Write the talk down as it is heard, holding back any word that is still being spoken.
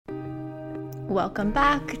Welcome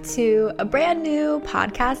back to a brand new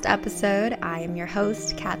podcast episode. I am your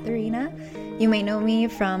host, Katharina. You may know me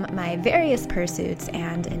from my various pursuits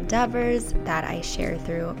and endeavors that I share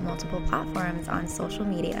through multiple platforms on social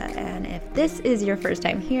media. And if this is your first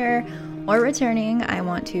time here or returning, I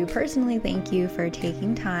want to personally thank you for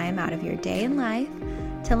taking time out of your day and life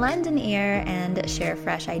to lend an ear and share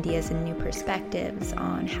fresh ideas and new perspectives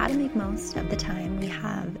on how to make most of the time we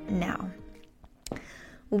have now.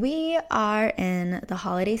 We are in the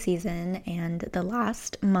holiday season and the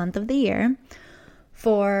last month of the year.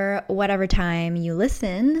 For whatever time you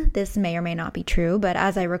listen, this may or may not be true, but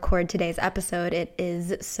as I record today's episode, it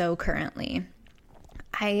is so currently.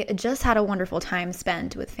 I just had a wonderful time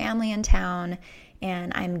spent with family in town,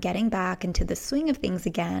 and I'm getting back into the swing of things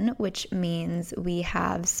again, which means we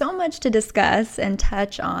have so much to discuss and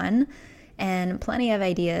touch on, and plenty of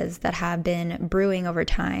ideas that have been brewing over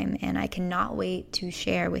time, and I cannot wait to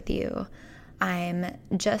share with you. I'm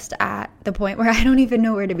just at the point where I don't even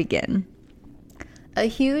know where to begin. A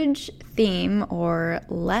huge theme or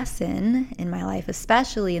lesson in my life,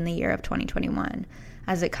 especially in the year of 2021,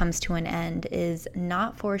 as it comes to an end, is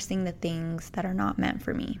not forcing the things that are not meant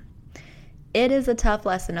for me. It is a tough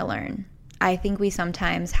lesson to learn. I think we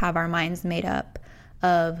sometimes have our minds made up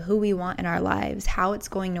of who we want in our lives, how it's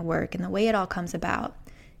going to work, and the way it all comes about.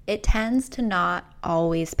 It tends to not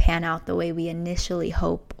always pan out the way we initially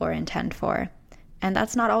hope or intend for, and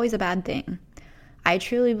that's not always a bad thing. I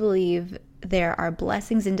truly believe there are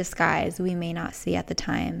blessings in disguise we may not see at the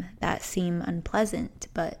time that seem unpleasant,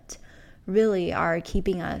 but really are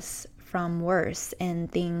keeping us from worse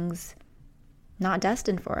and things not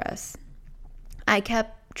destined for us. I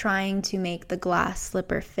kept trying to make the glass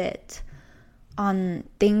slipper fit on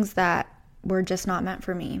things that were just not meant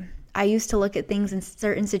for me. I used to look at things in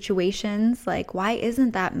certain situations like, why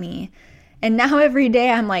isn't that me? And now every day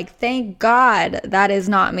I'm like, thank God that is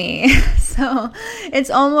not me. So it's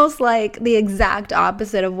almost like the exact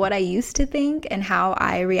opposite of what I used to think and how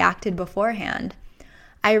I reacted beforehand.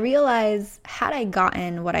 I realize had I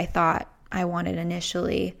gotten what I thought I wanted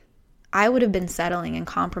initially, I would have been settling and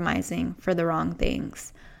compromising for the wrong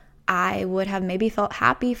things. I would have maybe felt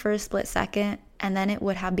happy for a split second, and then it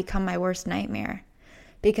would have become my worst nightmare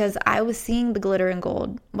because I was seeing the glitter and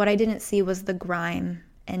gold. What I didn't see was the grime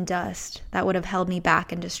and dust that would have held me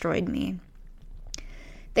back and destroyed me.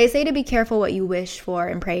 They say to be careful what you wish for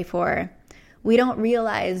and pray for. We don't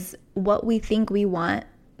realize what we think we want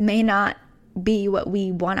may not be what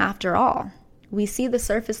we want after all. We see the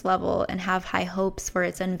surface level and have high hopes for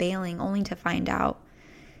its unveiling only to find out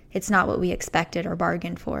it's not what we expected or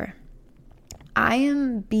bargained for. I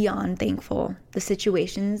am beyond thankful the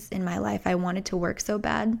situations in my life I wanted to work so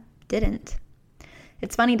bad didn't.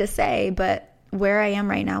 It's funny to say, but where I am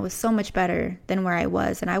right now is so much better than where I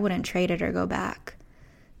was, and I wouldn't trade it or go back.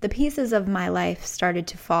 The pieces of my life started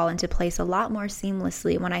to fall into place a lot more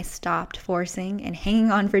seamlessly when I stopped forcing and hanging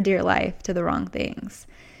on for dear life to the wrong things.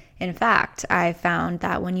 In fact, I found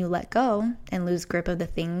that when you let go and lose grip of the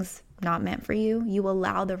things not meant for you, you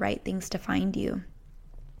allow the right things to find you.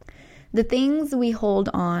 The things we hold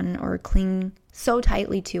on or cling so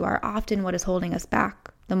tightly to are often what is holding us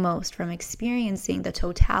back the most from experiencing the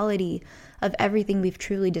totality of everything we've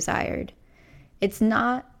truly desired. It's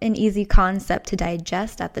not an easy concept to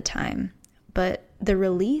digest at the time, but the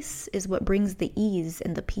release is what brings the ease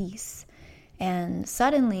and the peace. And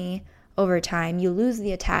suddenly, over time, you lose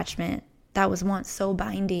the attachment that was once so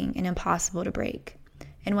binding and impossible to break.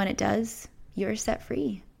 And when it does, you're set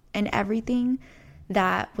free. And everything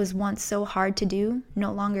that was once so hard to do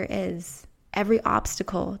no longer is. Every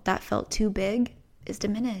obstacle that felt too big is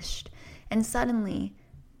diminished. And suddenly,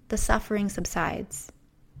 the suffering subsides.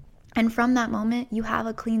 And from that moment, you have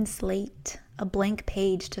a clean slate, a blank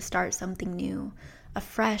page to start something new, a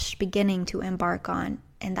fresh beginning to embark on.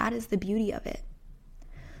 And that is the beauty of it.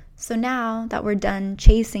 So now that we're done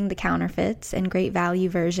chasing the counterfeits and great value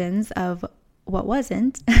versions of what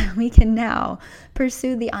wasn't, we can now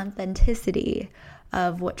pursue the authenticity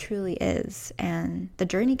of what truly is. And the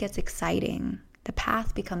journey gets exciting. The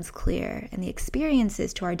path becomes clear, and the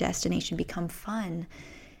experiences to our destination become fun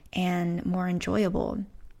and more enjoyable.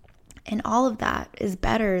 And all of that is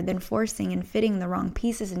better than forcing and fitting the wrong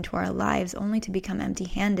pieces into our lives only to become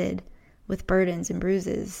empty-handed with burdens and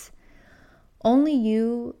bruises. Only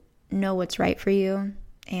you know what's right for you,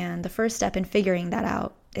 and the first step in figuring that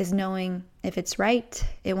out is knowing if it's right,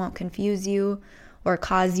 it won't confuse you or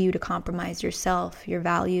cause you to compromise yourself, your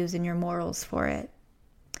values, and your morals for it.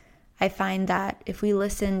 I find that if we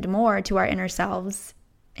listened more to our inner selves,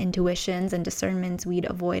 intuitions, and discernments, we'd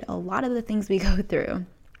avoid a lot of the things we go through.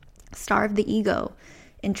 Starve the ego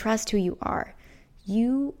and trust who you are.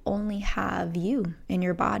 you only have you in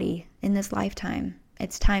your body in this lifetime.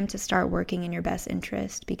 It's time to start working in your best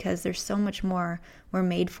interest because there's so much more we're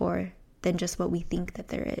made for than just what we think that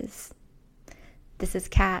there is. This is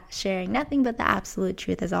Kat sharing nothing but the absolute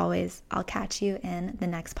truth as always. I'll catch you in the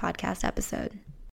next podcast episode.